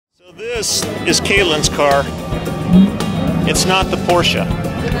This is CAITLYN's car. It's not the Porsche.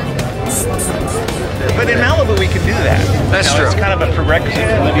 But in Malibu, we can do that. That's true. It's kind of a prerequisite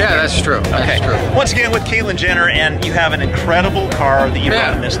for living Yeah, here. that's true. Okay. That's true. Once again, with CAITLYN Jenner, and you have an incredible car that you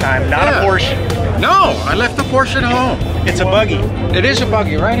brought in this time. Not a Porsche. No, I left the Porsche at home. It's a buggy. It is a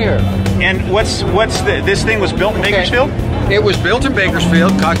buggy right here. And this thing was built in Bakersfield? It was built in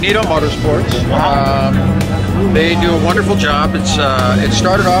Bakersfield, Cognito Motorsports. They do a wonderful job. It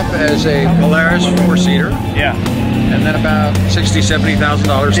started off as a Polaris 4-seater. Yeah. And then about $60,000,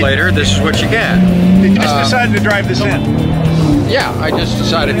 $70,000 later, this is what you get. Did you just decide to drive this in? Yeah, I just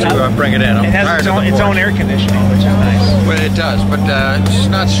decided to bring it in. It has its own air conditioning, which is nice. Well, it does, but it's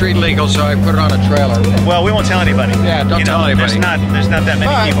not street legal, so I put it on a trailer. Well, we won't tell anybody. Yeah, don't tell anybody. There's not that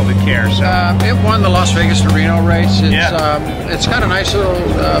many people that care. So. It won the Las Vegas to Reno race. It's got a nice little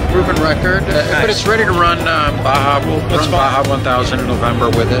proven record, but it's ready to run Baja. We'll run Baja 1000 in November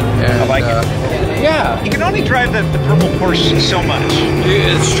with it. And, I like it. Yeah. You can only drive the purple Porsche so much.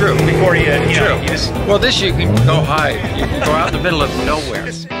 It's true. Before you well, this you can go hide. You can go out in the middle of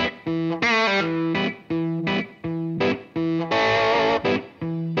nowhere.